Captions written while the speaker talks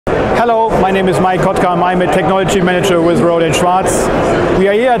Hello, my name is Mike Kotka. I'm a technology manager with Rohde Schwarz. We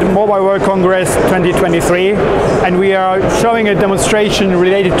are here at Mobile World Congress 2023 and we are showing a demonstration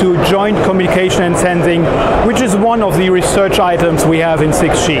related to joint communication and sensing, which is one of the research items we have in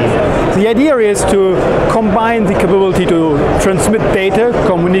 6G. The idea is to combine the capability to transmit data,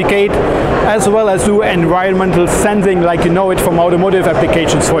 communicate, as well as do environmental sensing like you know it from automotive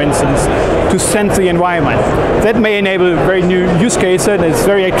applications, for instance, to sense the environment. That may enable very new use cases and it's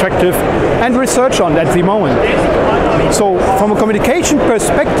very attractive and research on at the moment. So from a communication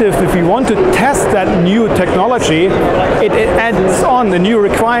perspective, if we want to test that new technology, it adds on a new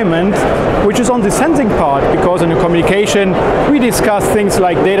requirement which is on the sensing part, because in the communication we discuss things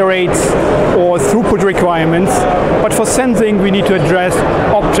like data rates or throughput requirements, but for sensing we need to address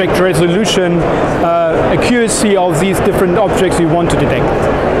object resolution, accuracy of these different objects we want to detect.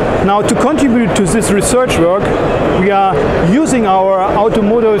 Now, to contribute to this research work, we are using our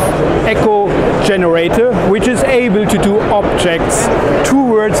automotive echo generator, which is able to do objects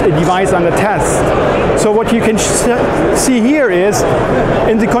towards a device under test. So what you can see here is,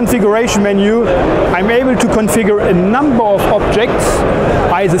 in the configuration menu, I'm able to configure a number of objects,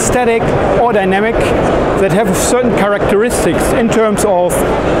 either static or dynamic, that have certain characteristics in terms of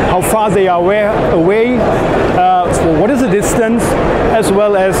how far they are away, so what is the distance, as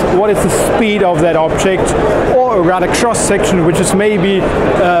well as what is the speed of that object, or a rather cross-section, which is maybe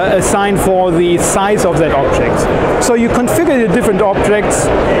a sign for the size of that object. So you configure the different objects,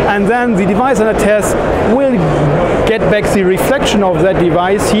 and then the device under test will get back the reflection of that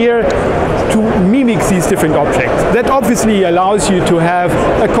device here to mimic these different objects. That obviously allows you to have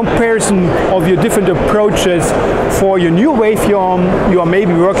a comparison of your different approaches for your new waveform you are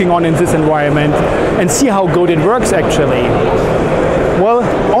maybe working on in this environment and see how good it works actually. Well,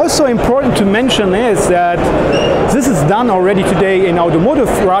 also important to mention is that this is done already today in automotive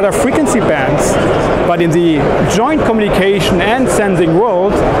radar frequency bands, but in the joint communication and sensing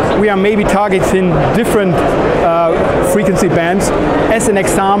world, we are maybe targeting different frequency bands, as an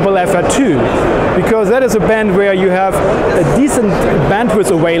example FR2, because that is a band where you have a decent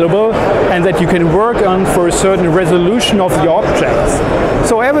bandwidth available and that you can work on for a certain resolution of the objects.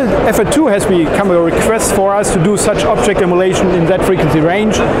 So FR2 has become a request for us to do such object emulation in that frequency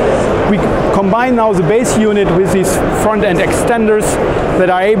range. We combine now the base unit with these front-end extenders that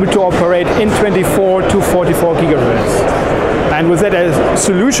are able to operate in 24 to 44 gigahertz. And with that as a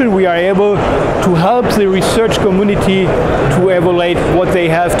solution, we are able to help the research community to evaluate what they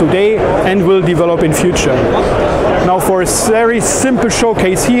have today and will develop in future. Now, for a very simple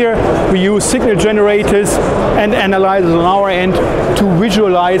showcase here, we use signal generators and analyzers on our end to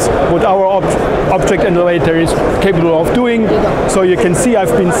visualize what our object emulator is capable of doing. So you can see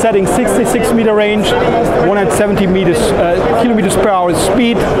I've been setting 66 meter range, 170 kilometers per hour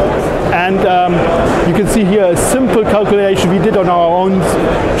speed, and you can see here a simple calculation we did on our own,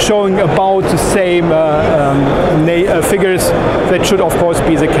 showing about the same figures. That should of course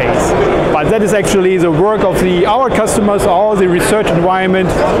be the case. But that is actually the work of our customers or the research environment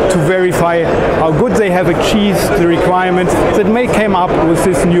to verify how good they have achieved the requirements that may come up with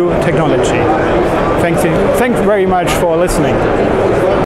this new technology. Thanks very much for listening.